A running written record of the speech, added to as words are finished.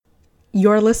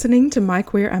You're listening to My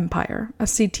Queer Empire, a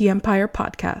CT Empire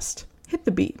podcast. Hit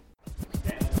the beat.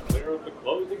 Stand clear of the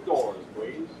closing doors,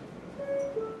 please.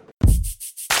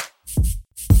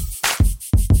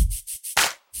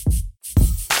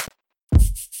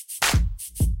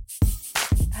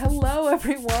 Hello,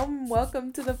 everyone.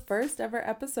 Welcome to the first ever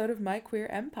episode of My Queer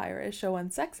Empire, a show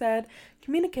on sex ed,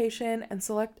 communication, and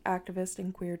select activist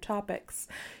and queer topics.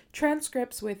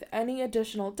 Transcripts with any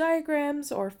additional diagrams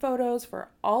or photos for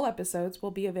all episodes will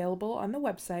be available on the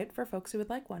website for folks who would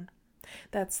like one.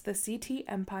 That's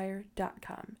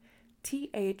thectempire.com.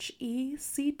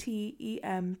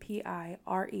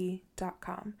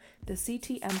 thectempire.com.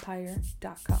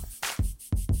 thectempire.com.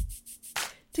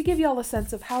 To give y'all a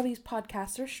sense of how these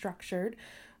podcasts are structured,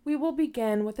 we will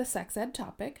begin with a sex ed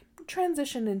topic,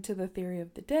 transition into the theory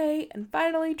of the day, and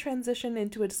finally transition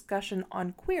into a discussion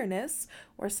on queerness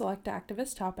or select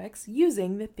activist topics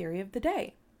using the theory of the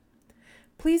day.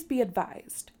 Please be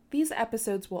advised, these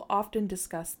episodes will often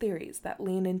discuss theories that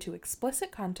lean into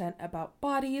explicit content about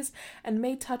bodies and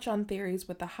may touch on theories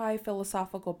with a high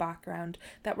philosophical background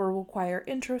that will require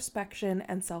introspection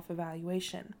and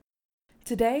self-evaluation.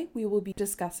 Today, we will be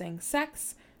discussing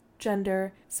sex,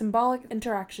 gender, symbolic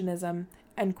interactionism,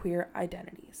 and queer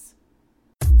identities.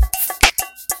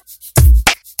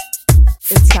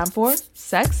 It's time for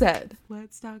sex ed.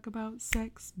 Let's talk about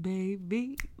sex,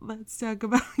 baby. Let's talk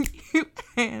about you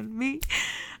and me.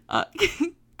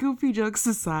 Goofy jokes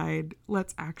aside,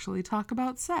 let's actually talk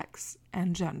about sex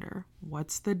and gender.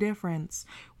 What's the difference?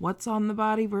 What's on the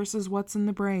body versus what's in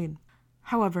the brain?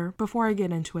 However, before I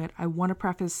get into it, I want to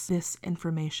preface this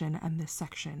information and this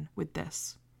section with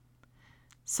this.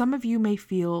 Some of you may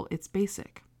feel it's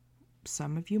basic.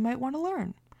 Some of you might want to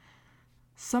learn.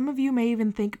 Some of you may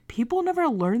even think, people never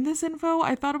learn this info?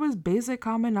 I thought it was basic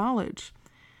common knowledge.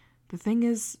 The thing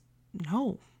is,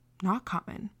 no, not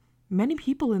common. Many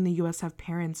people in the US have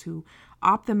parents who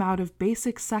opt them out of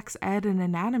basic sex ed and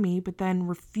anatomy, but then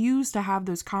refuse to have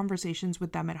those conversations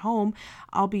with them at home,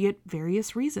 albeit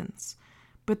various reasons.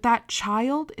 But that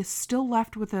child is still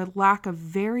left with a lack of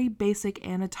very basic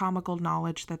anatomical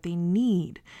knowledge that they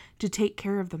need to take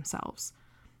care of themselves.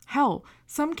 Hell,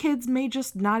 some kids may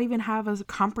just not even have a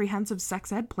comprehensive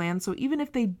sex ed plan, so even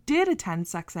if they did attend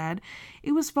sex ed,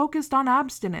 it was focused on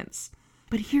abstinence.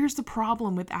 But here's the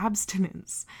problem with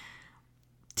abstinence.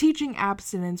 Teaching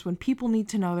abstinence when people need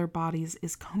to know their bodies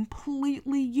is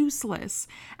completely useless.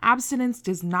 Abstinence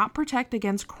does not protect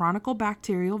against chronic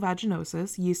bacterial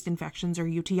vaginosis, yeast infections, or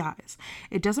UTIs.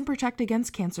 It doesn't protect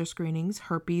against cancer screenings,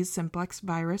 herpes, simplex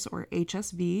virus, or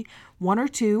HSV, 1 or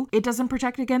 2. It doesn't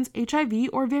protect against HIV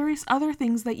or various other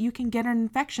things that you can get an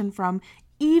infection from,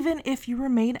 even if you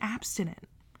remain abstinent.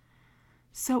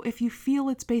 So if you feel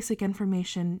it's basic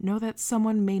information, know that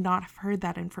someone may not have heard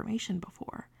that information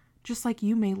before. Just like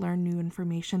you may learn new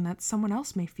information that someone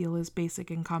else may feel is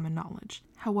basic and common knowledge.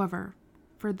 However,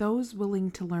 for those willing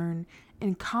to learn,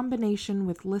 in combination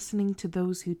with listening to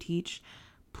those who teach,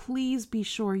 please be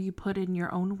sure you put in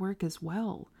your own work as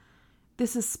well.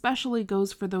 This especially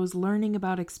goes for those learning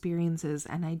about experiences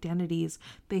and identities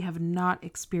they have not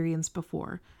experienced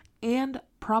before, and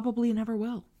probably never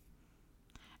will.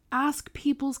 Ask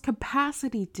people's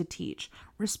capacity to teach,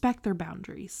 respect their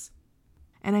boundaries.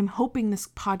 And I'm hoping this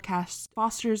podcast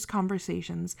fosters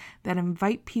conversations that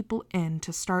invite people in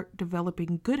to start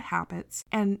developing good habits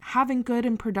and having good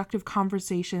and productive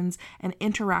conversations and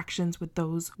interactions with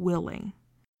those willing.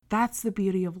 That's the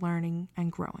beauty of learning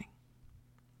and growing.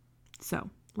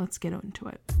 So, let's get into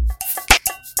it.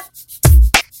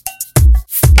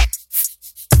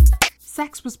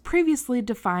 Sex was previously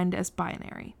defined as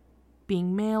binary,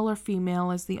 being male or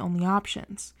female as the only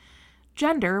options.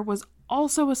 Gender was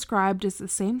also ascribed as the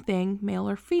same thing, male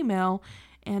or female,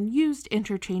 and used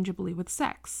interchangeably with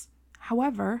sex.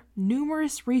 However,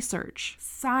 numerous research,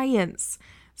 science,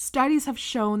 studies have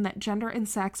shown that gender and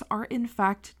sex are in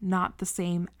fact not the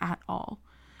same at all,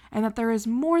 and that there is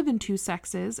more than two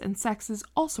sexes, and sex is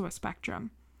also a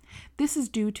spectrum. This is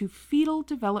due to fetal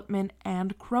development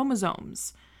and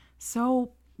chromosomes.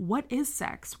 So, what is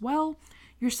sex? Well,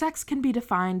 your sex can be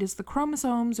defined as the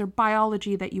chromosomes or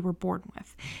biology that you were born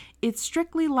with. It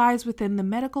strictly lies within the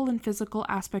medical and physical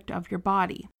aspect of your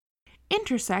body.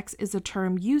 Intersex is a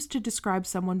term used to describe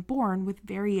someone born with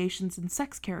variations in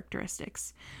sex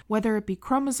characteristics. Whether it be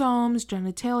chromosomes,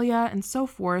 genitalia, and so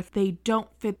forth, they don't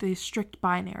fit the strict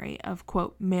binary of,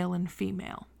 quote, male and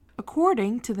female.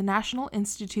 According to the National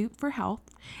Institute for Health,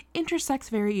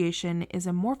 intersex variation is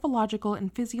a morphological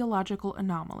and physiological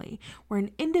anomaly where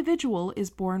an individual is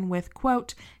born with,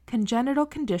 quote, congenital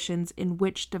conditions in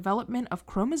which development of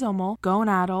chromosomal,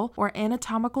 gonadal, or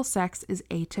anatomical sex is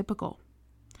atypical.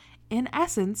 in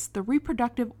essence, the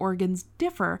reproductive organs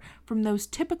differ from those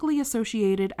typically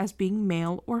associated as being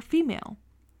male or female.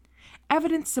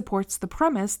 Evidence supports the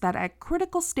premise that at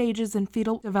critical stages in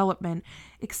fetal development,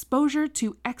 exposure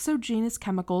to exogenous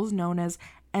chemicals known as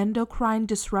endocrine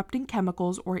disrupting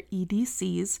chemicals, or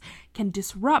EDCs, can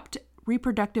disrupt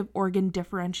reproductive organ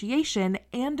differentiation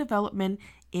and development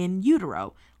in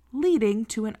utero, leading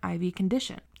to an IV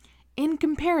condition. In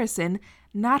comparison,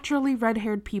 naturally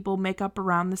red-haired people make up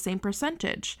around the same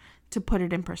percentage, to put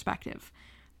it in perspective.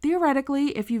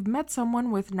 Theoretically, if you've met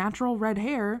someone with natural red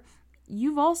hair,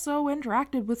 you've also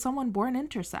interacted with someone born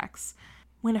intersex.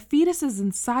 When a fetus is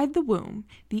inside the womb,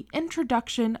 the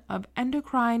introduction of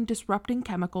endocrine disrupting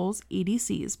chemicals,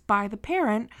 EDCs, by the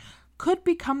parent could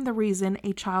become the reason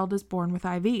a child is born with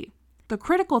IV. The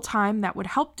critical time that would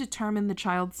help determine the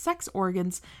child's sex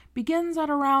organs begins at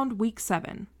around week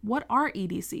 7. What are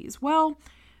EDCs? Well,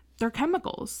 they're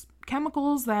chemicals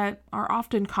that are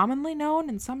often commonly known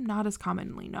and some not as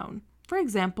commonly known. For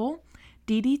example,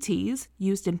 DDTs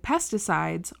used in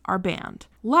pesticides are banned.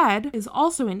 Lead is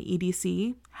also an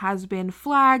EDC, has been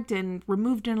flagged and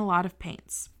removed in a lot of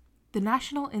paints. The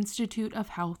National Institute of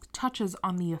Health touches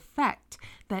on the effect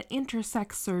that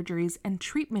intersex surgeries and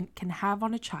treatment can have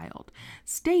on a child,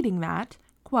 stating that,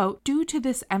 quote, due to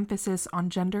this emphasis on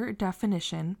gender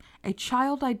definition, a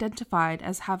child identified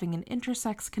as having an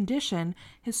intersex condition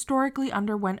historically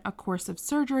underwent a course of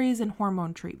surgeries and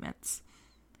hormone treatments.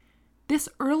 This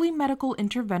early medical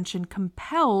intervention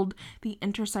compelled the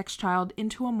intersex child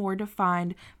into a more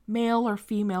defined male or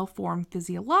female form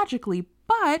physiologically,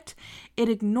 but it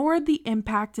ignored the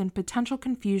impact and potential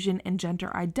confusion in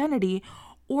gender identity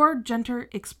or gender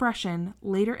expression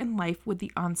later in life with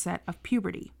the onset of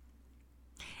puberty.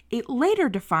 It later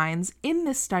defines, in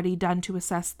this study done to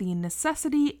assess the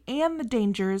necessity and the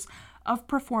dangers of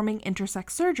performing intersex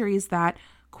surgeries, that,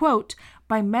 quote,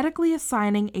 by medically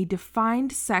assigning a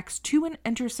defined sex to an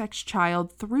intersex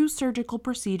child through surgical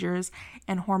procedures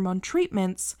and hormone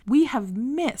treatments, we have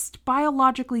missed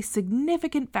biologically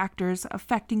significant factors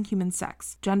affecting human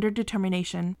sex, gender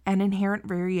determination, and inherent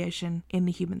variation in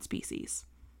the human species.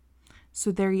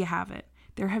 So there you have it.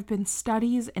 There have been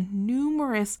studies and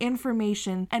numerous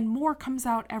information, and more comes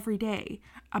out every day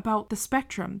about the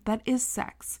spectrum that is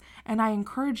sex. And I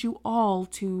encourage you all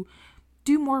to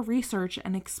do more research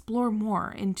and explore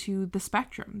more into the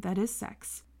spectrum that is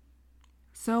sex.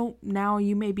 So now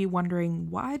you may be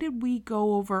wondering, why did we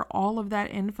go over all of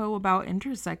that info about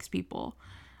intersex people?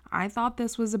 I thought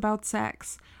this was about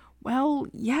sex. Well,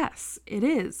 yes, it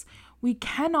is. We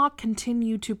cannot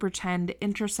continue to pretend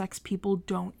intersex people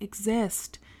don't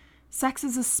exist. Sex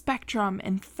is a spectrum,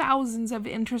 and thousands of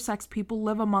intersex people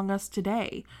live among us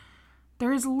today.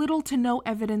 There is little to no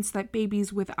evidence that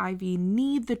babies with IV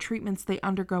need the treatments they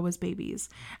undergo as babies,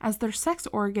 as their sex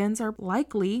organs are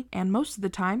likely, and most of the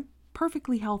time,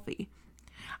 perfectly healthy.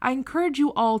 I encourage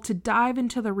you all to dive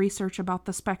into the research about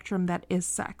the spectrum that is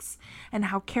sex, and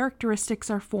how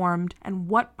characteristics are formed, and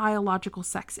what biological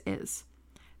sex is.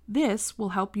 This will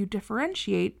help you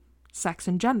differentiate sex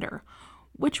and gender,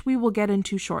 which we will get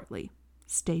into shortly.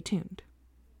 Stay tuned.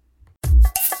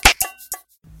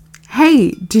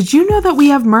 Hey, did you know that we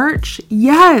have merch?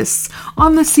 Yes!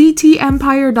 On the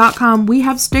ctempire.com, we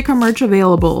have sticker merch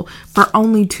available for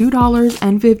only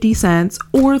 $2.50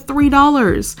 or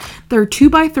 $3. They're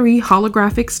 2x3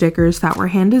 holographic stickers that were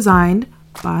hand designed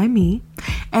by me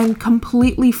and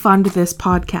completely fund this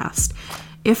podcast.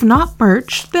 If not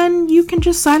merch, then you can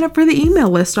just sign up for the email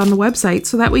list on the website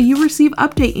so that way you receive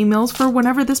update emails for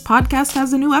whenever this podcast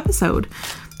has a new episode.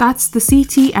 That's the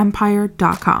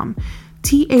ctempire.com.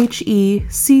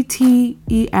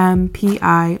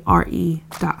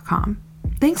 THECTEMPIRE.com.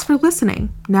 Thanks for listening.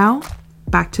 Now,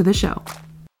 back to the show.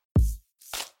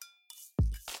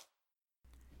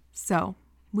 So,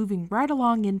 moving right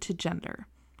along into gender.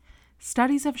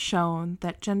 Studies have shown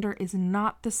that gender is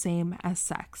not the same as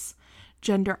sex.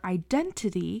 Gender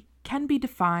identity can be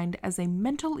defined as a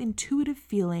mental intuitive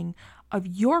feeling of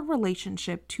your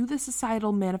relationship to the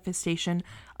societal manifestation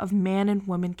of man and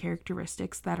woman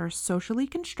characteristics that are socially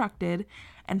constructed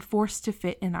and forced to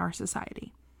fit in our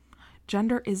society.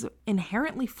 Gender is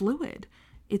inherently fluid.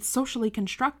 It's socially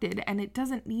constructed, and it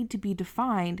doesn't need to be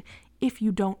defined if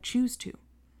you don't choose to.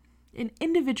 An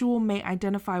individual may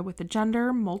identify with a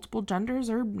gender, multiple genders,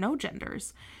 or no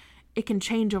genders. It can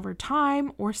change over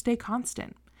time or stay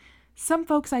constant. Some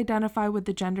folks identify with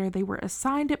the gender they were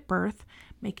assigned at birth,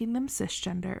 making them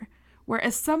cisgender,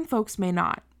 whereas some folks may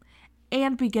not,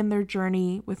 and begin their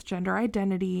journey with gender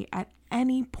identity at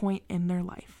any point in their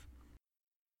life.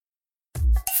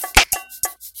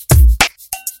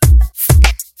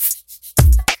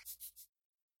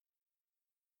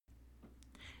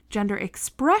 Gender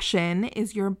expression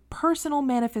is your personal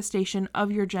manifestation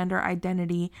of your gender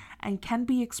identity and can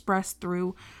be expressed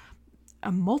through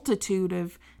a multitude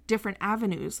of different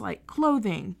avenues like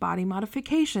clothing, body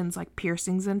modifications like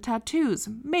piercings and tattoos,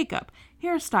 makeup,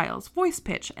 hairstyles, voice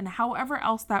pitch, and however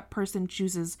else that person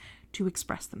chooses to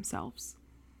express themselves.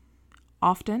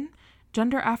 Often,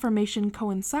 gender affirmation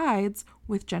coincides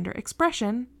with gender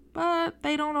expression, but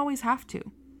they don't always have to.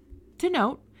 To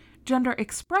note, gender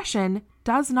expression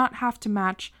does not have to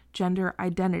match gender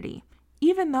identity,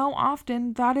 even though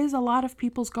often that is a lot of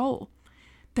people's goal.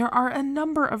 There are a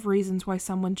number of reasons why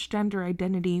someone's gender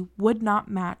identity would not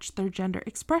match their gender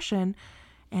expression,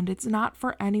 and it's not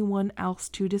for anyone else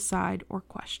to decide or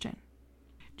question.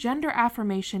 Gender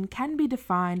affirmation can be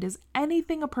defined as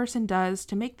anything a person does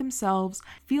to make themselves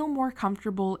feel more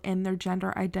comfortable in their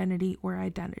gender identity or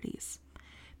identities.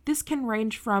 This can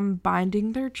range from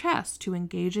binding their chest to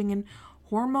engaging in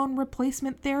hormone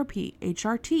replacement therapy,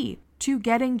 HRT, to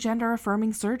getting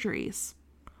gender-affirming surgeries.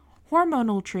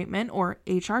 Hormonal treatment, or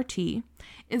HRT,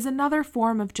 is another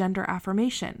form of gender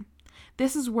affirmation.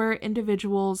 This is where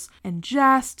individuals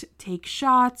ingest, take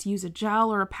shots, use a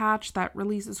gel or a patch that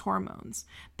releases hormones.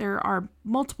 There are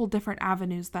multiple different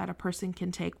avenues that a person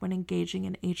can take when engaging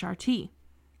in HRT.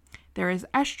 There is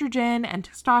estrogen and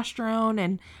testosterone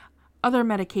and other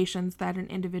medications that an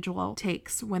individual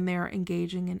takes when they're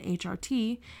engaging in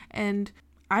HRT, and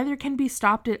either can be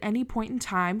stopped at any point in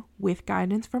time with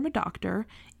guidance from a doctor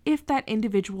if that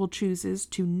individual chooses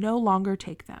to no longer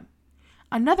take them.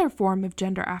 Another form of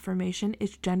gender affirmation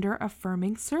is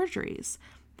gender-affirming surgeries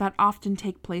that often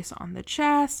take place on the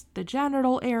chest, the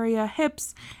genital area,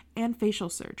 hips, and facial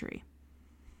surgery.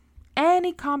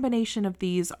 Any combination of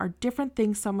these are different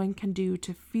things someone can do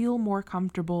to feel more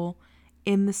comfortable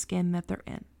in the skin that they're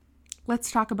in. Let's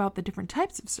talk about the different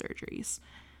types of surgeries.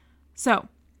 So,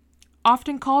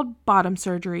 often called bottom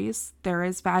surgeries, there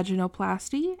is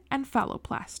vaginoplasty and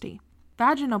phalloplasty.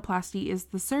 Vaginoplasty is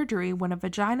the surgery when a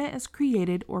vagina is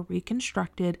created or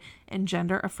reconstructed in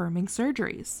gender-affirming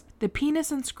surgeries. The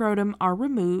penis and scrotum are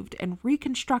removed and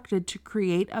reconstructed to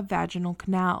create a vaginal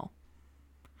canal.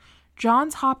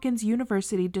 Johns Hopkins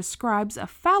University describes a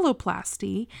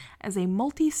phalloplasty as a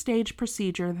multi-stage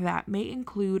procedure that may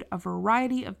include a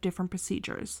variety of different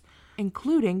procedures,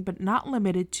 including but not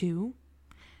limited to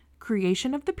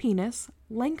creation of the penis,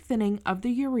 lengthening of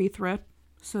the urethra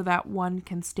so that one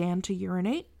can stand to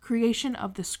urinate, creation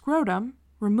of the scrotum,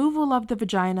 removal of the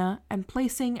vagina, and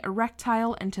placing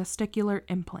erectile and testicular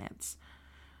implants.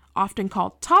 Often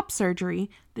called top surgery,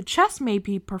 the chest may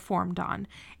be performed on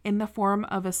in the form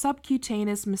of a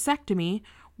subcutaneous mastectomy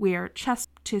where chest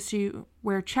tissue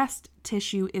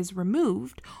is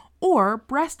removed, or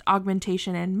breast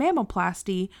augmentation and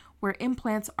mammoplasty where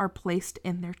implants are placed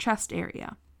in their chest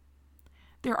area.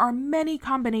 There are many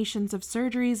combinations of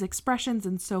surgeries, expressions,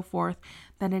 and so forth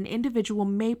that an individual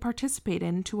may participate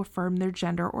in to affirm their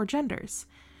gender or genders.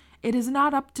 It is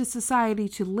not up to society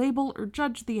to label or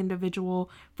judge the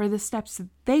individual for the steps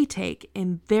they take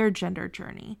in their gender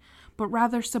journey, but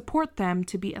rather support them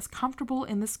to be as comfortable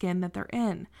in the skin that they're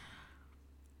in.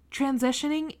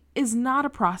 Transitioning is not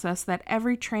a process that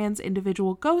every trans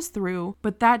individual goes through,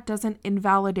 but that doesn't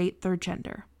invalidate their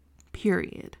gender.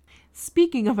 Period.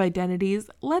 Speaking of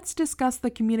identities, let's discuss the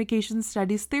communication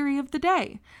studies theory of the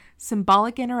day,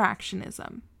 symbolic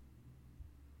interactionism.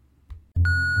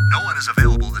 No one is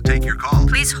available to take your call.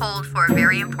 Please hold for a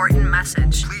very important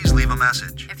message. Please leave a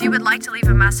message. If you would like to leave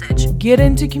a message, get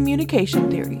into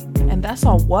communication theory. And that's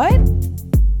on what?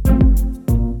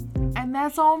 And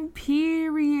that's on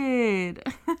period.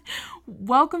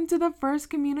 Welcome to the first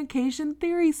communication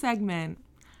theory segment.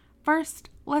 First,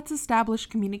 let's establish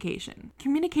communication.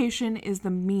 Communication is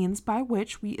the means by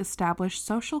which we establish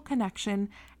social connection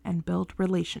and build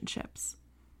relationships.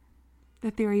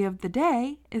 The theory of the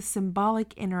day is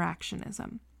symbolic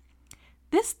interactionism.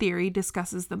 This theory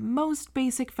discusses the most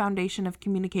basic foundation of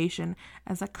communication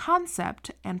as a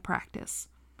concept and practice.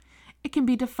 It can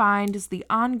be defined as the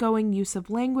ongoing use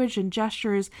of language and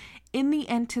gestures in the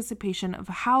anticipation of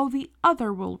how the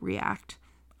other will react,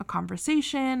 a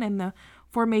conversation, and the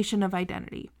formation of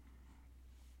identity.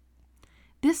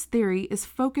 This theory is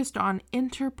focused on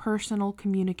interpersonal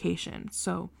communication,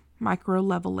 so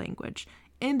micro-level language,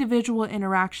 individual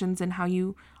interactions, and how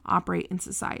you operate in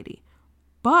society.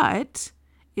 But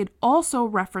it also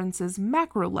references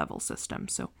macro-level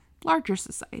systems, so larger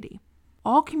society.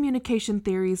 All communication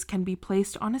theories can be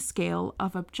placed on a scale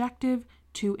of objective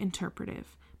to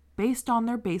interpretive, based on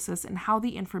their basis in how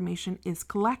the information is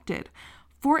collected.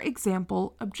 For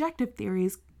example, objective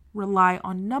theories rely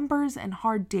on numbers and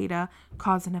hard data,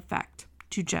 cause and effect,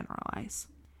 to generalize.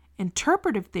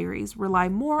 Interpretive theories rely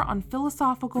more on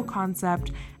philosophical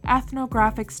concept,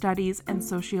 ethnographic studies, and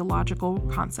sociological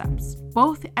concepts.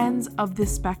 Both ends of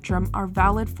this spectrum are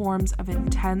valid forms of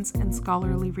intense and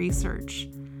scholarly research.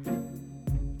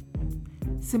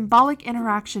 Symbolic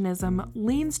interactionism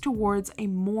leans towards a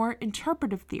more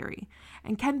interpretive theory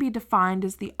and can be defined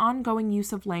as the ongoing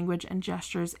use of language and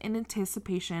gestures in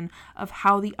anticipation of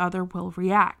how the other will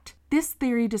react. This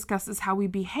theory discusses how we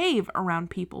behave around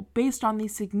people based on the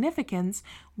significance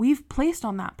we've placed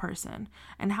on that person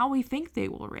and how we think they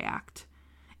will react.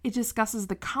 It discusses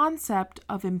the concept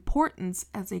of importance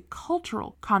as a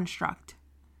cultural construct.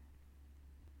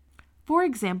 For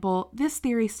example, this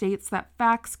theory states that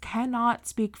facts cannot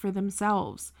speak for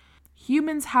themselves.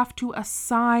 Humans have to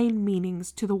assign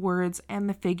meanings to the words and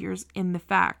the figures in the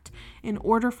fact in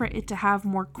order for it to have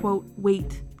more, quote,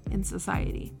 weight in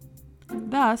society,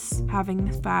 thus having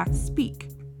the facts speak.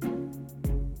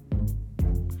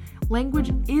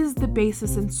 Language is the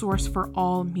basis and source for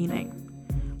all meaning.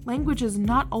 Language is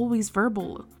not always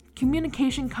verbal.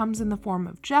 Communication comes in the form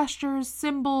of gestures,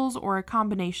 symbols, or a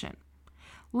combination.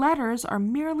 Letters are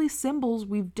merely symbols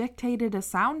we've dictated a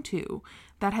sound to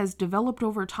that has developed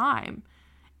over time,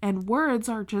 and words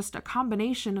are just a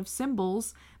combination of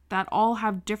symbols that all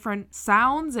have different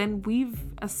sounds, and we've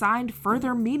assigned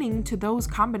further meaning to those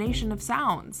combination of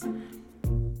sounds.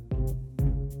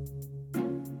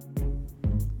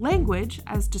 Language,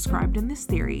 as described in this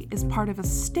theory, is part of a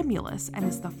stimulus and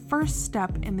is the first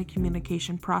step in the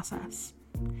communication process.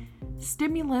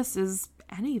 Stimulus is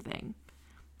anything.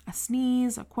 A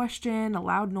sneeze, a question, a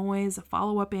loud noise, a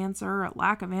follow-up answer, a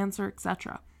lack of answer,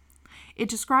 etc. It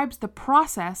describes the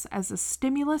process as a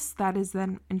stimulus that is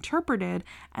then interpreted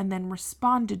and then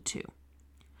responded to.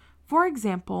 For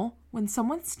example, when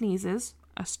someone sneezes,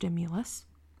 a stimulus,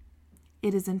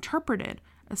 it is interpreted,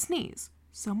 a sneeze,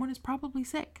 someone is probably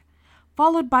sick,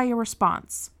 followed by a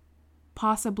response,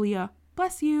 possibly a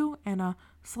bless you and a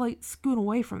slight scoot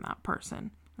away from that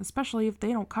person, especially if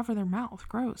they don't cover their mouth,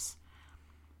 gross.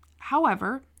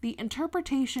 However, the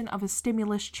interpretation of a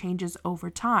stimulus changes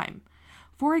over time.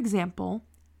 For example,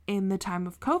 in the time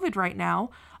of COVID right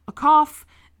now, a cough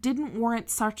didn't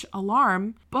warrant such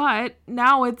alarm, but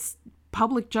now it's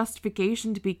public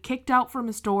justification to be kicked out from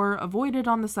a store, avoided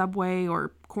on the subway,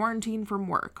 or quarantined from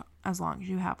work, as long as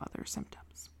you have other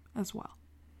symptoms as well.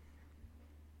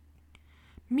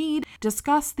 Mead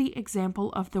discussed the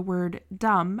example of the word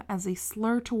dumb as a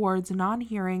slur towards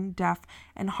non-hearing, deaf,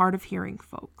 and hard-of-hearing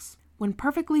folks. When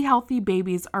perfectly healthy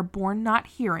babies are born not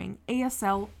hearing,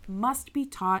 ASL must be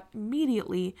taught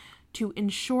immediately to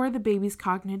ensure the baby's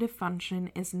cognitive function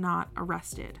is not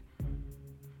arrested.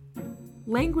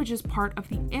 Language is part of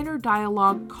the inner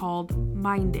dialogue called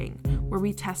minding, where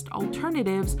we test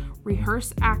alternatives,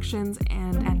 rehearse actions,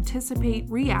 and anticipate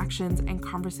reactions and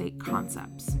conversate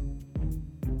concepts.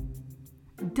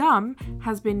 Dumb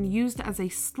has been used as a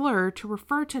slur to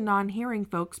refer to non-hearing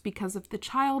folks because if the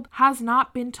child has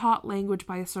not been taught language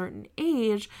by a certain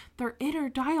age, their inner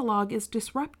dialogue is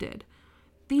disrupted.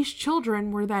 These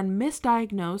children were then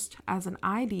misdiagnosed as an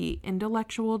ID,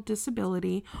 intellectual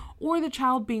disability, or the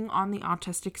child being on the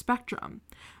autistic spectrum.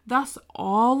 Thus,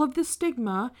 all of the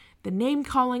stigma, the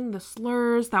name-calling, the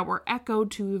slurs that were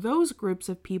echoed to those groups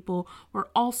of people were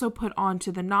also put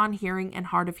onto the non-hearing and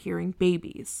hard-of-hearing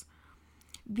babies.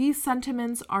 These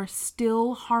sentiments are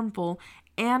still harmful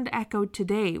and echoed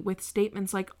today with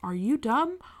statements like, "Are you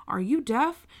dumb? Are you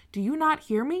deaf? Do you not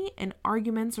hear me?" and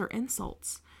arguments or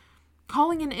insults.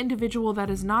 Calling an individual that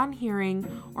is non-hearing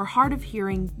or hard of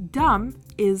hearing dumb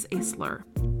is a slur.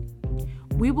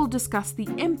 We will discuss the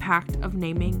impact of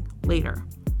naming later.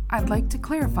 I'd like to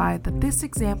clarify that this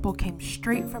example came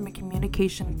straight from a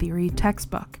communication theory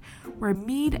textbook, where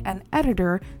Mead and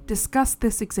editor discussed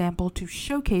this example to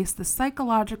showcase the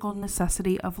psychological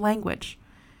necessity of language.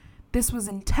 This was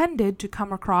intended to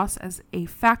come across as a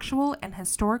factual and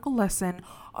historical lesson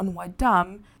on why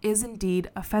dumb is indeed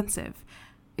offensive,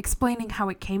 explaining how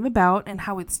it came about and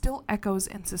how it still echoes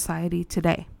in society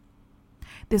today.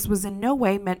 This was in no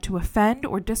way meant to offend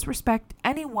or disrespect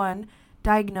anyone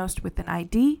diagnosed with an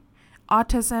ID,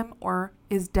 autism, or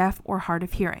is deaf or hard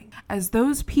of hearing, as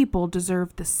those people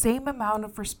deserve the same amount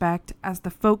of respect as the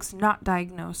folks not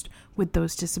diagnosed with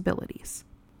those disabilities.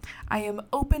 I am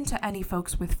open to any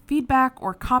folks with feedback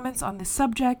or comments on this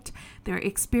subject, their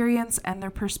experience, and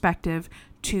their perspective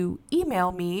to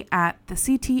email me at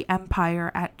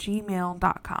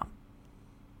thectempire@gmail.com.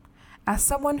 As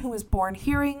someone who is born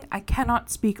hearing, I cannot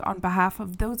speak on behalf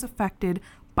of those affected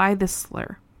by this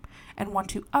slur, and want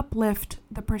to uplift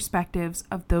the perspectives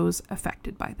of those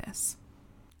affected by this.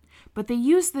 But they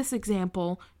use this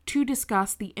example to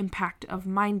discuss the impact of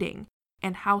minding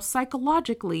and how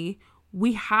psychologically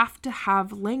we have to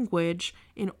have language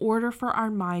in order for our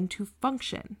mind to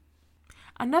function.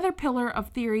 Another pillar of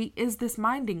theory is this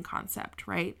minding concept,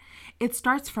 right? It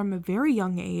starts from a very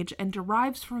young age and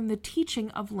derives from the teaching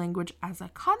of language as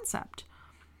a concept.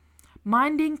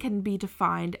 Minding can be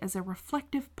defined as a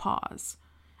reflective pause,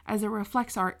 as it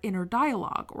reflects our inner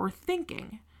dialogue or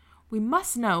thinking. We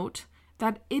must note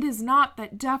that it is not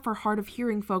that deaf or hard of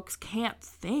hearing folks can't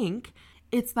think.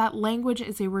 It's that language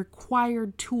is a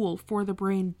required tool for the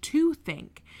brain to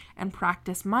think and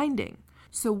practice minding.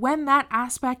 So when that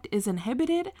aspect is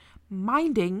inhibited,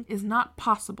 minding is not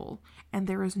possible and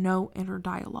there is no inner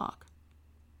dialogue.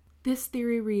 This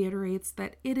theory reiterates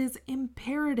that it is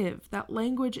imperative that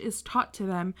language is taught to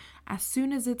them as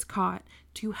soon as it's caught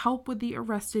to help with the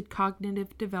arrested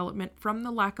cognitive development from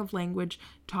the lack of language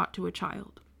taught to a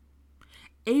child.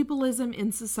 Ableism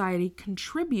in society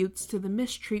contributes to the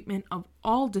mistreatment of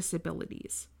all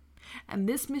disabilities, and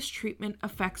this mistreatment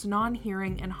affects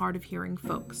non-hearing and hard of hearing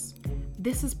folks.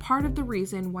 This is part of the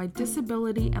reason why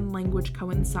disability and language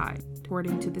coincide,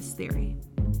 according to this theory.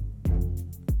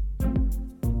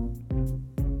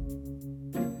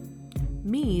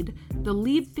 Mead, the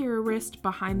lead theorist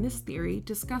behind this theory,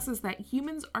 discusses that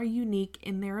humans are unique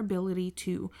in their ability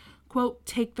to, quote,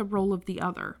 take the role of the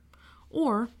other,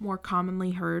 or, more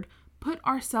commonly heard, put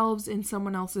ourselves in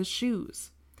someone else's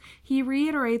shoes. He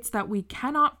reiterates that we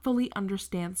cannot fully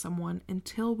understand someone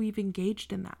until we've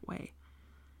engaged in that way.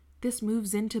 This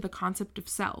moves into the concept of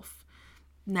self.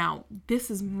 Now, this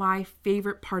is my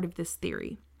favorite part of this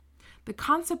theory. The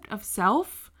concept of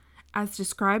self, as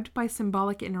described by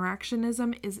symbolic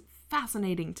interactionism, is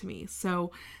fascinating to me.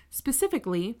 So,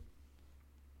 specifically,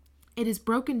 it is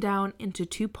broken down into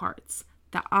two parts,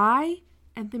 the I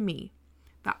and the me.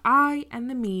 The I and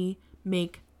the me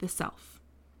make the self.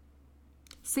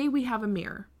 Say we have a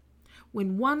mirror.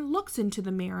 When one looks into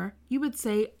the mirror, you would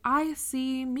say, I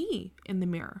see me in the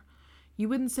mirror. You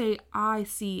wouldn't say, I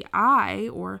see I,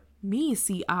 or me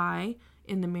see I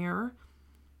in the mirror.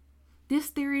 This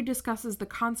theory discusses the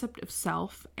concept of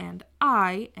self and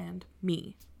I and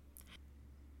me.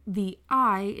 The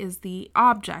I is the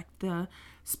object, the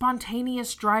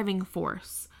spontaneous driving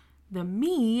force. The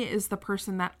me is the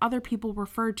person that other people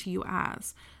refer to you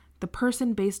as, the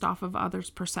person based off of others'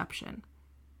 perception.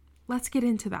 Let's get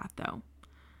into that though.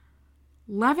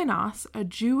 Levinas, a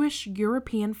Jewish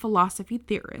European philosophy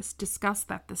theorist, discussed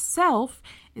that the self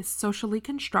is socially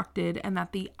constructed and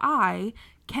that the I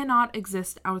cannot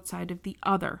exist outside of the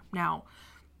other. Now,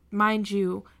 mind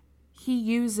you, he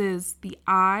uses the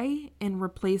I in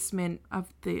replacement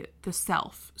of the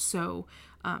self. So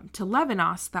to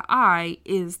Levinas, the I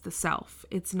is the self.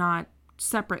 It's not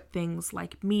separate things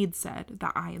like Mead said,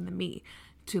 the I and the me.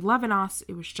 To Levinas,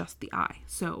 it was just the I.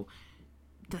 So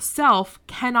the self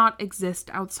cannot exist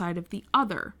outside of the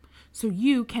other. So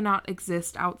you cannot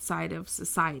exist outside of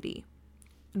society,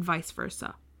 and vice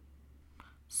versa.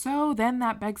 So then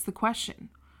that begs the question,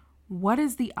 what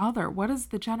is the other? What is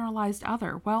the generalized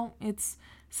other? Well, it's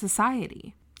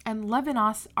society. And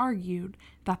Levinas argued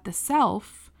that the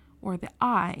self, or the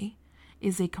I,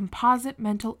 is a composite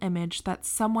mental image that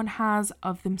someone has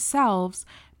of themselves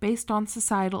based on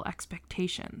societal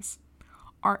expectations.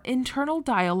 Our internal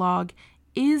dialogue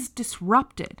is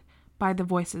disrupted by the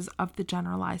voices of the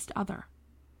generalized other.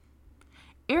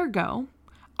 Ergo,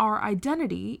 our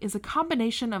identity is a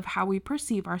combination of how we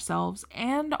perceive ourselves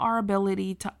and our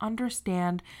ability to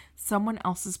understand someone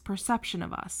else's perception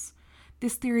of us.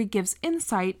 This theory gives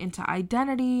insight into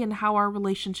identity and how our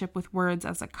relationship with words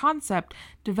as a concept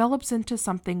develops into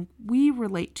something we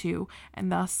relate to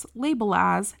and thus label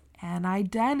as an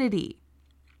identity.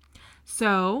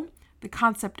 So, the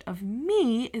concept of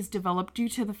me is developed due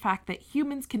to the fact that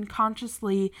humans can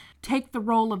consciously take the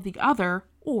role of the other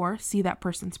or see that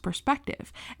person's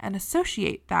perspective and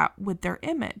associate that with their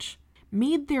image.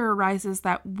 Mead theorizes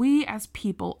that we as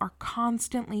people are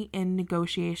constantly in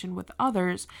negotiation with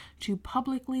others to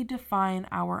publicly define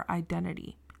our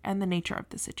identity and the nature of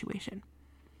the situation.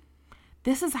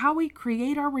 This is how we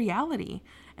create our reality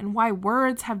and why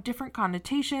words have different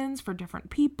connotations for different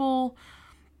people.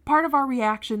 Part of our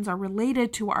reactions are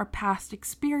related to our past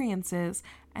experiences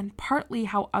and partly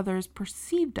how others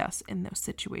perceived us in those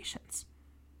situations.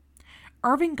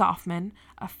 Irving Goffman,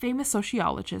 a famous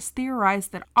sociologist,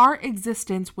 theorized that our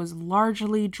existence was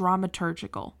largely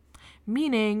dramaturgical,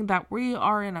 meaning that we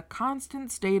are in a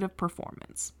constant state of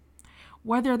performance.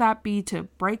 Whether that be to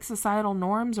break societal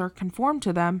norms or conform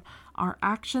to them, our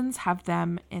actions have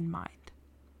them in mind.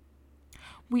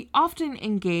 we often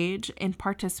engage in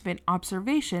participant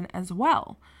observation as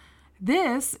well.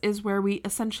 This is where we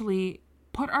essentially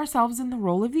put ourselves in the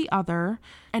role of the other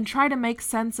and try to make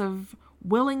sense of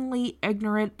willingly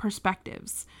ignorant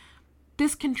perspectives.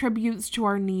 This contributes to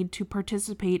our need to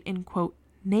participate in, quote,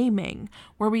 naming,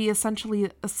 where we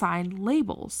essentially assign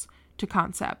labels to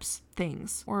concepts,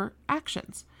 things, or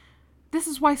actions. This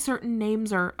is why certain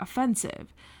names are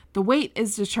offensive. The weight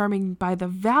is determined by the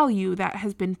value that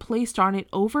has been placed on it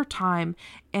over time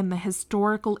and the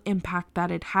historical impact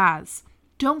that it has.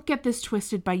 Don't get this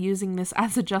twisted by using this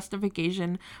as a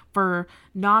justification for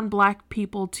non-Black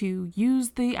people to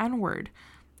use the N-word.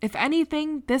 If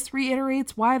anything, this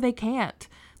reiterates why they can't.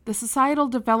 The societal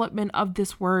development of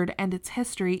this word and its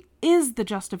history is the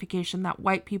justification that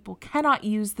white people cannot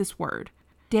use this word.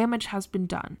 Damage has been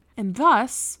done, and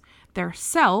thus their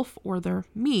self or their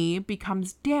me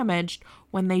becomes damaged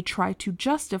when they try to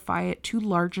justify it to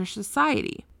larger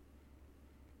society.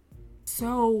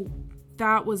 So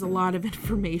that was a lot of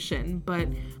information, but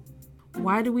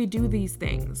why do we do these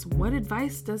things? What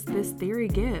advice does this theory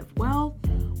give? Well,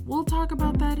 we'll talk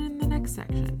about that in the next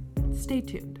section. Stay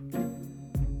tuned.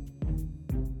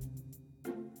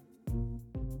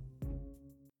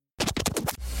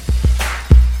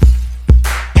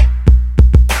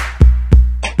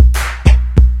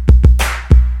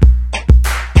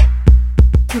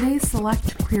 Today's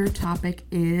select queer topic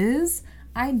is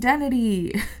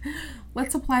identity.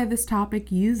 Let's apply this topic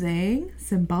using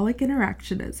symbolic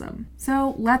interactionism.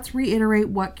 So let's reiterate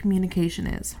what communication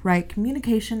is, right?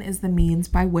 Communication is the means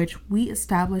by which we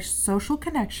establish social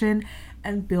connection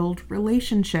and build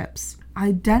relationships.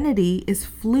 Identity is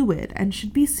fluid and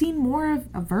should be seen more of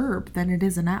a verb than it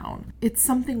is a noun. It's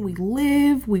something we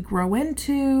live, we grow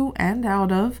into and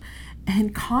out of,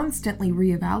 and constantly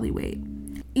reevaluate.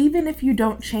 Even if you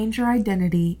don't change your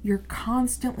identity, you're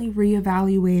constantly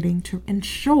reevaluating to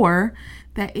ensure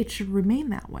that it should remain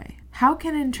that way. How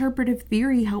can interpretive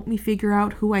theory help me figure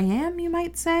out who I am, you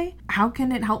might say? How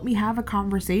can it help me have a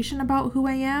conversation about who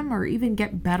I am or even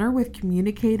get better with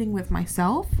communicating with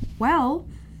myself? Well,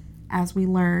 as we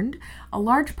learned, a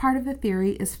large part of the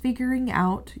theory is figuring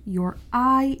out your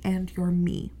I and your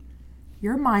me,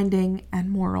 your minding and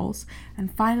morals,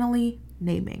 and finally,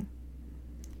 naming.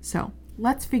 So,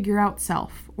 let's figure out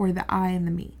self, or the I and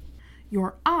the me.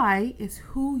 Your I is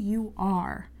who you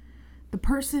are. The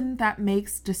person that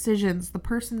makes decisions, the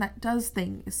person that does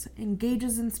things,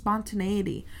 engages in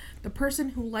spontaneity, the person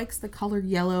who likes the color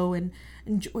yellow and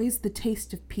enjoys the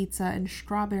taste of pizza and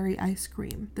strawberry ice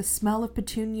cream, the smell of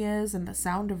petunias and the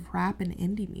sound of rap and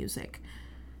indie music.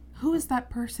 Who is that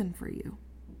person for you?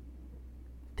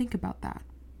 Think about that.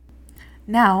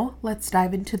 Now, let's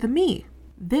dive into the me.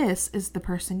 This is the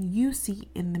person you see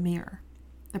in the mirror,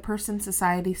 the person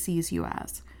society sees you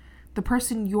as, the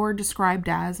person you're described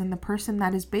as, and the person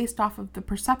that is based off of the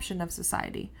perception of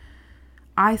society.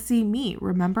 I see me,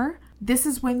 remember? This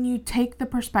is when you take the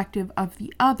perspective of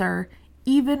the other,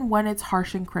 even when it's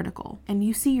harsh and critical, and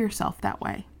you see yourself that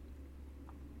way.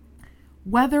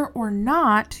 Whether or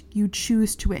not you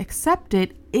choose to accept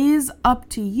it is up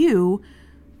to you,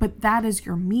 but that is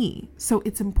your me. So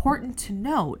it's important to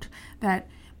note that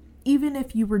even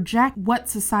if you reject what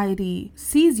society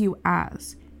sees you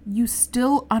as, you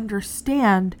still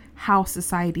understand how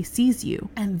society sees you.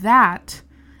 And that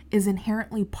is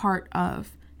inherently part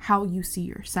of how you see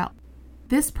yourself.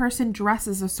 This person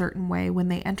dresses a certain way when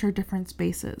they enter different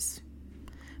spaces.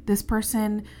 This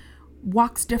person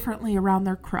walks differently around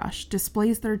their crush,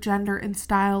 displays their gender and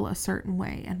style a certain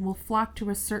way, and will flock to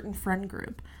a certain friend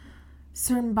group.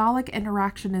 Symbolic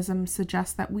interactionism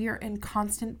suggests that we are in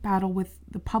constant battle with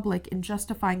the public in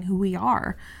justifying who we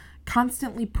are,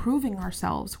 constantly proving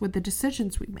ourselves with the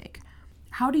decisions we make.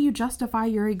 How do you justify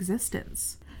your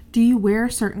existence? Do you wear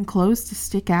certain clothes to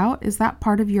stick out? Is that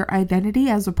part of your identity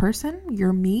as a person,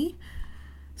 your me?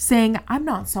 Saying, I'm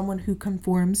not someone who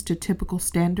conforms to typical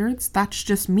standards, that's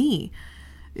just me.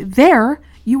 There,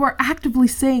 you are actively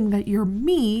saying that your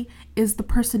me is the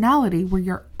personality where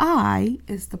your I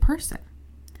is the person.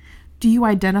 Do you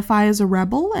identify as a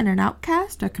rebel and an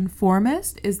outcast, a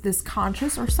conformist? Is this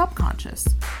conscious or subconscious?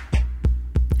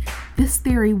 This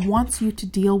theory wants you to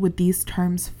deal with these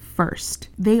terms first.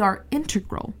 They are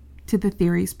integral to the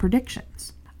theory's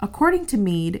predictions. According to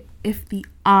Mead, if the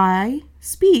I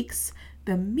speaks,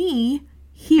 the me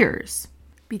hears.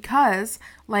 Because,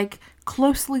 like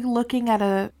closely looking at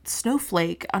a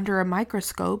snowflake under a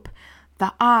microscope,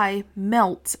 the I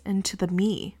melts into the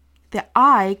me. The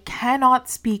I cannot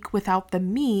speak without the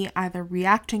me either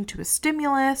reacting to a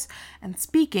stimulus and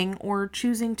speaking or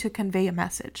choosing to convey a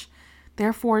message.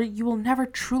 Therefore, you will never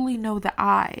truly know the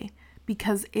I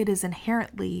because it is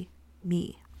inherently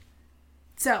me.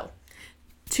 So,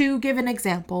 to give an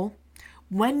example,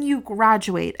 when you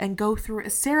graduate and go through a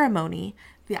ceremony,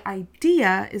 the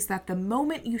idea is that the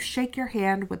moment you shake your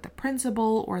hand with the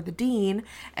principal or the dean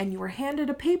and you are handed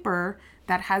a paper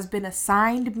that has been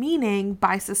assigned meaning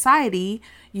by society,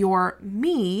 your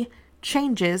me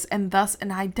changes, and thus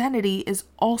an identity is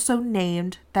also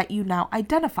named that you now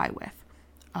identify with.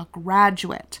 A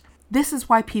graduate. This is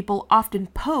why people often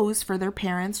pose for their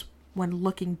parents when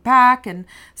looking back, and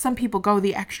some people go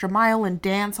the extra mile and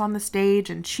dance on the stage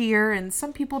and cheer, and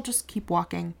some people just keep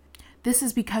walking. This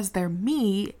is because their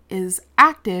me is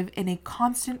active in a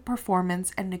constant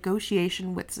performance and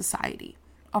negotiation with society.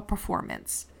 A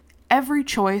performance. Every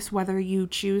choice, whether you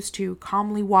choose to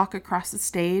calmly walk across the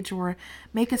stage or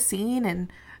make a scene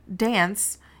and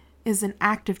dance, is an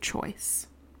active choice.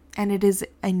 And it is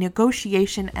a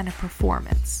negotiation and a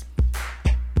performance.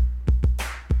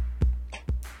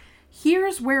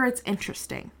 Here's where it's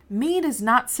interesting. Mead is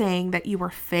not saying that you are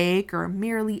fake or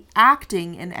merely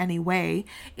acting in any way.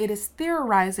 It is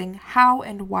theorizing how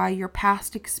and why your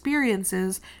past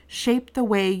experiences shape the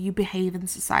way you behave in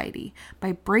society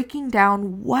by breaking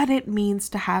down what it means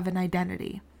to have an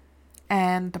identity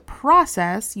and the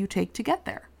process you take to get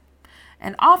there.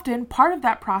 And often part of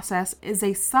that process is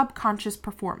a subconscious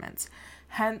performance,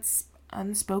 hence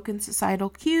unspoken societal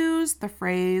cues, the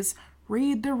phrase,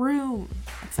 read the room,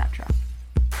 etc.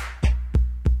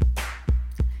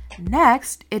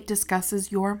 Next, it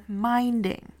discusses your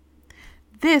minding.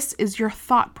 This is your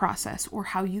thought process or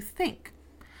how you think.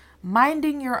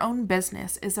 Minding your own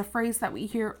business is a phrase that we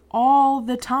hear all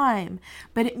the time,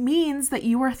 but it means that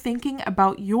you are thinking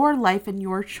about your life and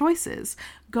your choices,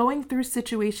 going through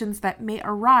situations that may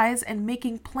arise and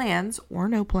making plans or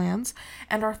no plans,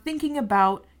 and are thinking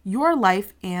about your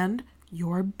life and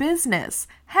your business,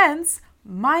 hence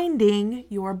minding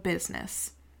your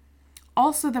business.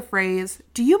 Also the phrase,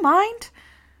 do you mind?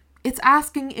 It's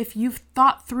asking if you've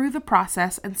thought through the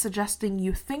process and suggesting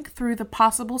you think through the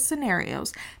possible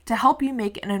scenarios to help you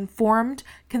make an informed,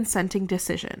 consenting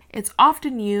decision. It's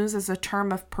often used as a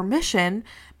term of permission,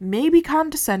 maybe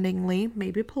condescendingly,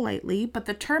 maybe politely, but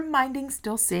the term minding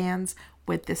still stands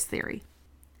with this theory.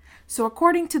 So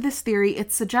according to this theory,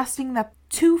 it's suggesting that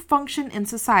to function in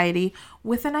society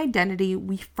with an identity,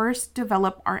 we first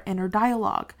develop our inner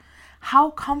dialogue. How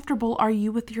comfortable are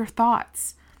you with your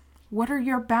thoughts? What are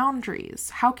your boundaries?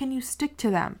 How can you stick to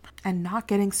them and not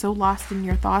getting so lost in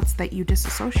your thoughts that you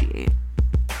disassociate?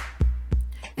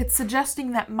 It's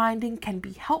suggesting that minding can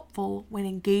be helpful when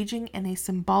engaging in a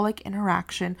symbolic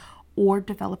interaction or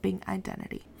developing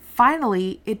identity.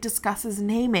 Finally, it discusses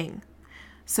naming.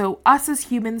 So us as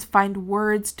humans find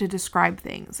words to describe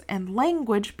things, and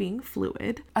language, being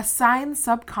fluid, assigns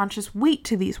subconscious weight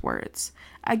to these words.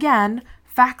 Again,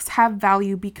 facts have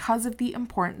value because of the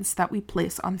importance that we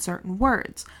place on certain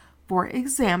words. For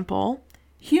example,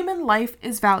 human life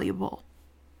is valuable.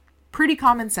 Pretty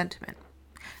common sentiment.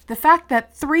 The fact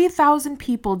that 3,000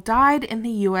 people died in the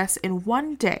US in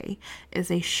one day is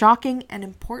a shocking and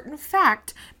important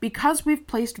fact because we've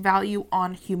placed value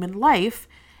on human life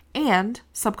and,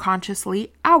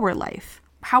 subconsciously, our life.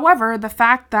 However, the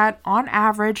fact that on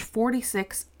average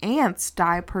 46 ants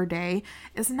die per day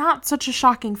is not such a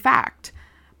shocking fact.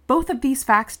 Both of these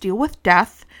facts deal with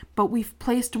death, but we've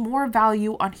placed more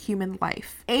value on human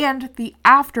life and the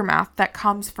aftermath that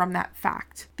comes from that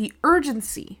fact. The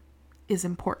urgency is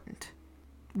important.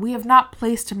 We have not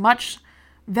placed much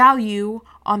value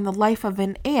on the life of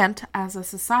an ant as a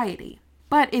society.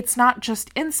 But it's not just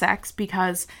insects,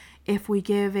 because if we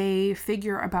give a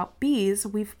figure about bees,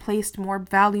 we've placed more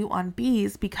value on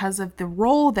bees because of the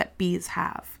role that bees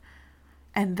have.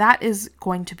 And that is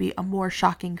going to be a more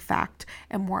shocking fact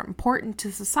and more important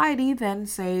to society than,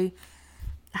 say,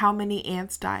 how many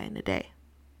ants die in a day.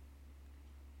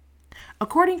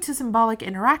 According to symbolic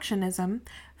interactionism,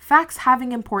 facts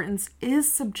having importance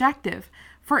is subjective.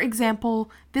 For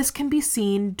example, this can be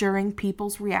seen during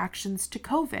people's reactions to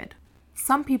COVID.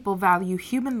 Some people value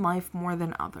human life more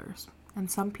than others, and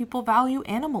some people value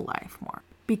animal life more.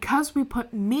 Because we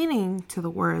put meaning to the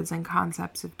words and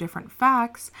concepts of different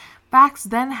facts, facts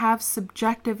then have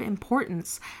subjective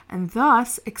importance, and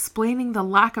thus explaining the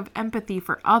lack of empathy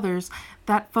for others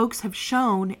that folks have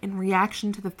shown in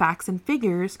reaction to the facts and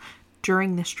figures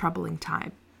during this troubling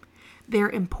time. Their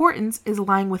importance is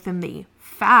lying within the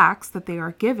facts that they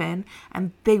are given,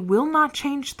 and they will not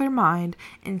change their mind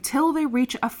until they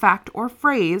reach a fact or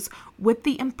phrase with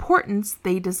the importance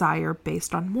they desire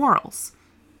based on morals.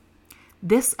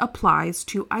 This applies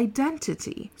to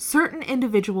identity. Certain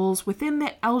individuals within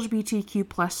the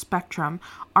LGBTQ+ spectrum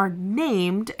are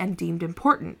named and deemed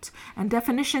important, and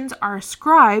definitions are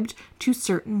ascribed to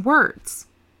certain words.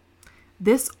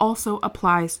 This also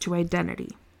applies to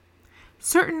identity.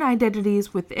 Certain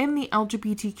identities within the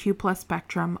LGBTQ+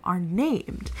 spectrum are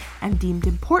named and deemed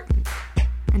important,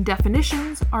 and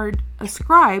definitions are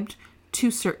ascribed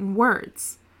to certain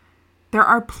words. There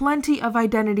are plenty of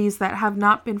identities that have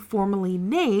not been formally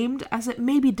named, as it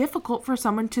may be difficult for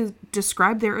someone to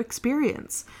describe their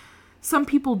experience. Some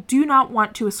people do not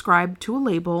want to ascribe to a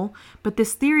label, but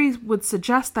this theory would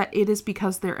suggest that it is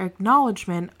because their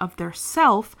acknowledgement of their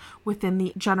self within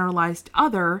the generalized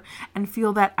other, and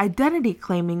feel that identity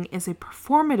claiming is a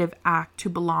performative act to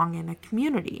belong in a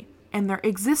community, and their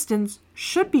existence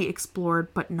should be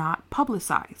explored but not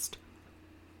publicized.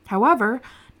 However,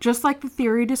 just like the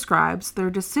theory describes, their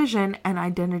decision and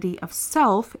identity of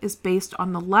self is based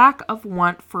on the lack of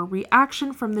want for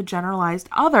reaction from the generalized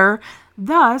other,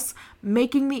 thus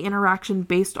making the interaction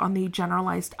based on the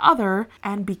generalized other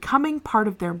and becoming part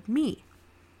of their me.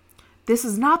 This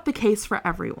is not the case for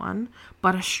everyone,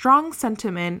 but a strong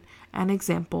sentiment and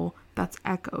example that's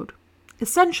echoed.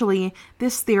 Essentially,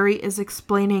 this theory is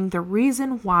explaining the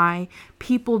reason why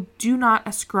people do not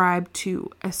ascribe to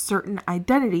a certain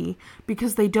identity,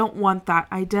 because they don't want that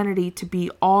identity to be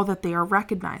all that they are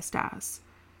recognized as.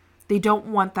 They don't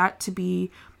want that to be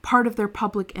part of their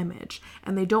public image,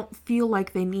 and they don't feel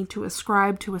like they need to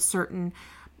ascribe to a certain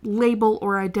label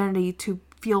or identity to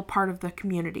feel part of the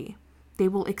community. They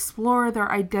will explore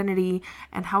their identity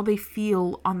and how they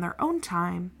feel on their own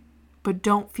time, but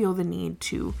don't feel the need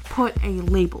to put a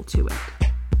label to it.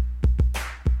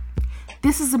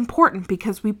 This is important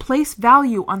because we place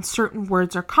value on certain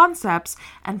words or concepts,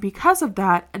 and because of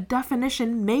that, a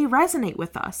definition may resonate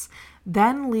with us,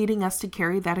 then leading us to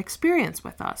carry that experience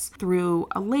with us through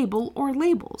a label or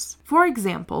labels. For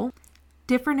example,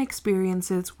 different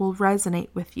experiences will resonate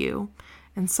with you,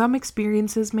 and some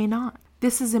experiences may not.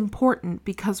 This is important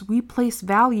because we place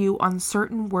value on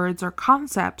certain words or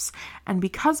concepts, and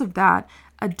because of that,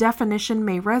 a definition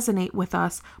may resonate with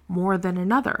us more than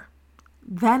another,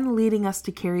 then leading us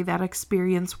to carry that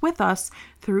experience with us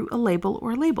through a label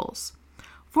or labels.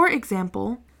 For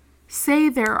example, say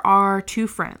there are two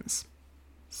friends,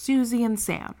 Susie and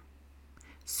Sam.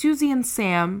 Susie and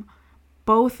Sam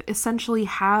both essentially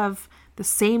have the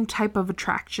same type of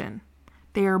attraction.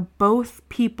 They are both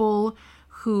people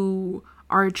who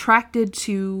are attracted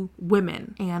to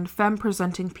women and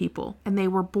femme-presenting people, and they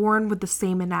were born with the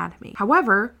same anatomy.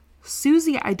 However,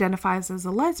 Susie identifies as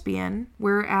a lesbian,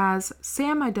 whereas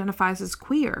Sam identifies as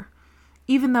queer.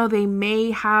 Even though they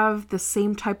may have the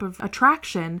same type of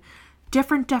attraction,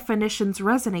 different definitions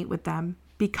resonate with them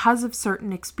because of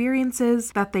certain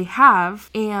experiences that they have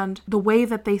and the way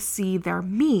that they see their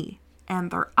me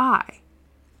and their I.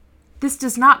 This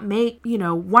does not make,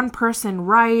 one person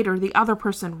right or the other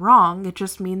person wrong. It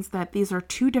just means that these are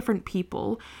two different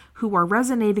people who are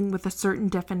resonating with a certain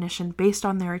definition based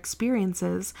on their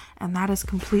experiences, and that is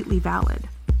completely valid.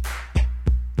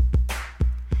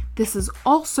 This is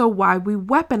also why we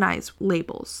weaponize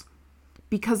labels,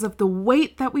 because of the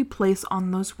weight that we place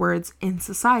on those words in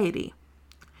society.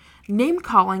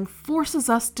 Name-calling forces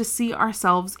us to see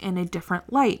ourselves in a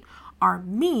different light. Our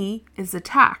me is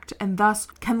attacked and thus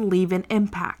can leave an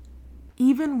impact.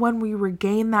 Even when we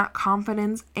regain that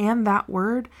confidence and that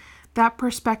word, that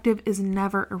perspective is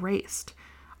never erased.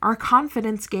 Our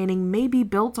confidence gaining may be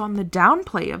built on the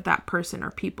downplay of that person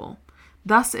or people,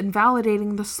 thus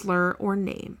invalidating the slur or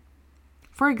name.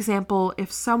 For example,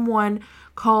 if someone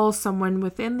calls someone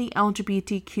within the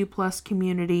LGBTQ+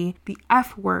 community the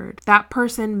F word, that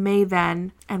person may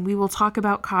then, and we will talk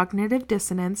about cognitive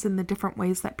dissonance and the different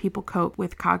ways that people cope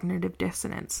with cognitive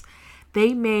dissonance.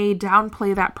 They may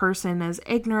downplay that person as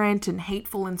ignorant and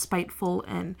hateful and spiteful,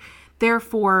 and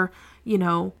therefore,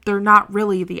 they're not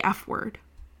really the F word.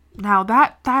 Now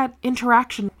that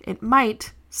interaction, it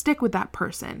might stick with that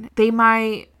person. They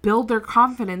might build their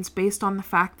confidence based on the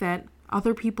fact that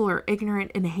other people are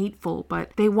ignorant and hateful,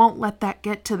 but they won't let that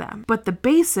get to them. But the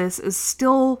basis is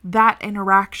still that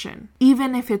interaction,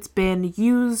 even if it's been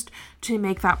used to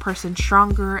make that person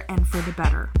stronger and for the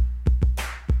better.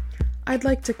 I'd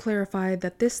like to clarify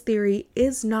that this theory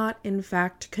is not, in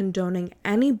fact, condoning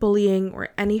any bullying or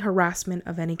any harassment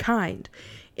of any kind.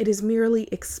 It is merely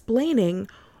explaining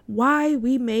why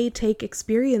we may take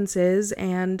experiences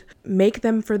and make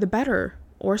them for the better,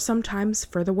 or sometimes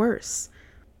for the worse.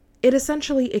 It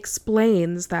essentially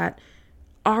explains that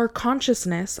our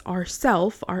consciousness, our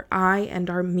self, our I, and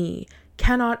our me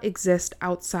cannot exist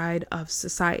outside of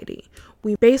society.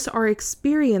 We base our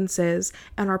experiences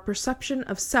and our perception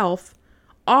of self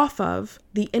off of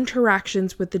the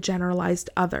interactions with the generalized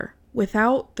other.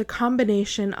 Without the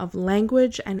combination of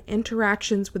language and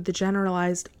interactions with the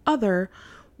generalized other,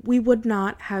 we would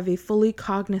not have a fully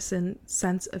cognizant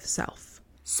sense of self.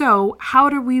 So, how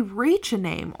do we reach a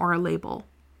name or a label?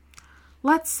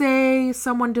 Let's say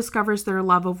someone discovers their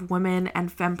love of women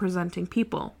and femme-presenting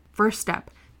people. First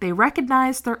step, they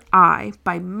recognize their I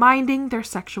by minding their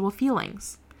sexual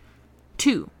feelings.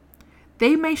 2,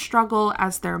 they may struggle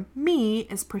as their me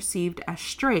is perceived as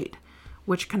straight,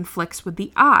 which conflicts with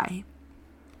the I.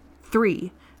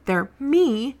 3, their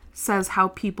me says how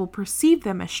people perceive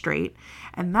them as straight,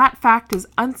 and that fact is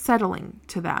unsettling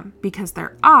to them because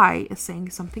their I is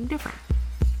saying something different.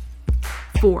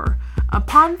 4,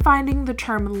 upon finding the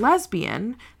term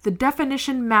lesbian, the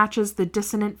definition matches the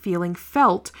dissonant feeling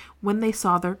felt when they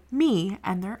saw their me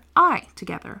and their I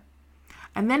together,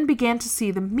 and then began to see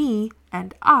the me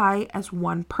and I as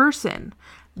one person,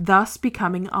 thus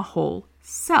becoming a whole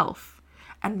self,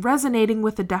 and resonating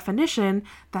with the definition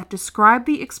that described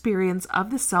the experience of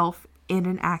the self in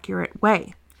an accurate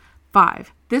way.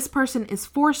 5, this person is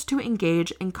forced to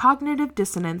engage in cognitive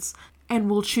dissonance and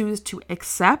will choose to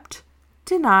accept,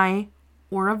 deny,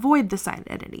 or avoid this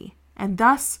identity, and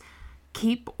thus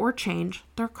keep or change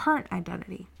their current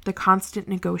identity. The constant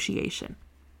negotiation.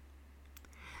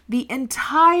 The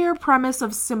entire premise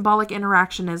of symbolic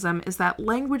interactionism is that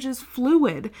language is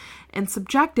fluid and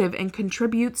subjective and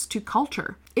contributes to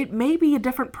culture. It may be a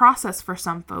different process for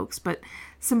some folks, but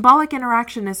symbolic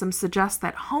interactionism suggests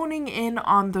that honing in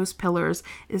on those pillars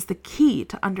is the key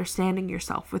to understanding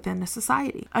yourself within a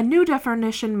society. A new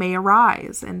definition may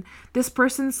arise, and this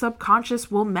person's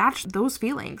subconscious will match those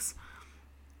feelings.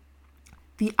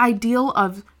 The ideal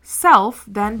of self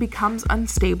then becomes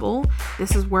unstable.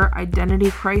 This is where identity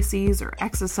crises or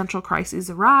existential crises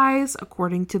arise,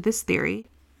 according to this theory.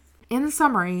 In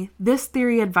summary, this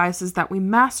theory advises that we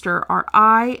master our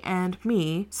I and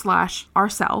me /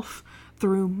 ourself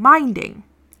through minding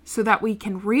so that we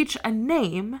can reach a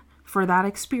name for that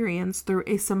experience through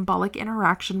a symbolic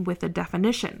interaction with a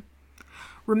definition.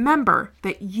 Remember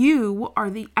that you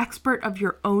are the expert of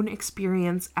your own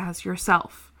experience as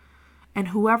yourself. And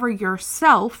whoever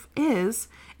yourself is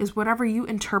whatever you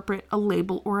interpret a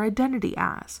label or identity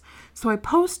as. So I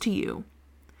pose to you,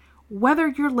 whether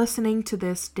you're listening to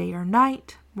this day or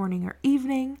night, morning or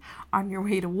evening, on your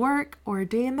way to work, or a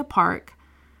day in the park,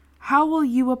 how will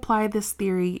you apply this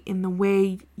theory in the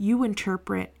way you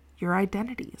interpret your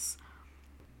identities?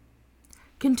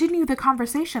 Continue the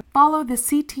conversation. Follow the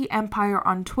CT Empire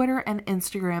on Twitter and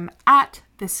Instagram at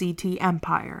the CT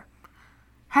Empire.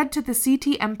 Head to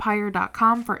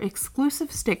thectempire.com for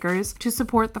exclusive stickers to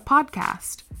support the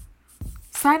podcast.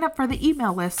 Sign up for the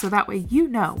email list so that way you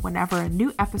know whenever a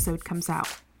new episode comes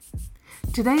out.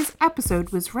 Today's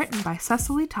episode was written by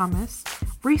Cecily Thomas,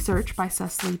 researched by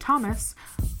Cecily Thomas,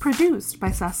 produced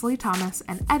by Cecily Thomas,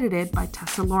 and edited by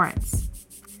Tessa Lawrence.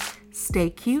 Stay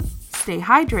cute, stay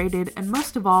hydrated, and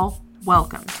most of all,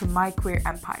 welcome to my queer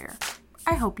empire.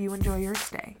 I hope you enjoy your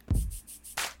stay.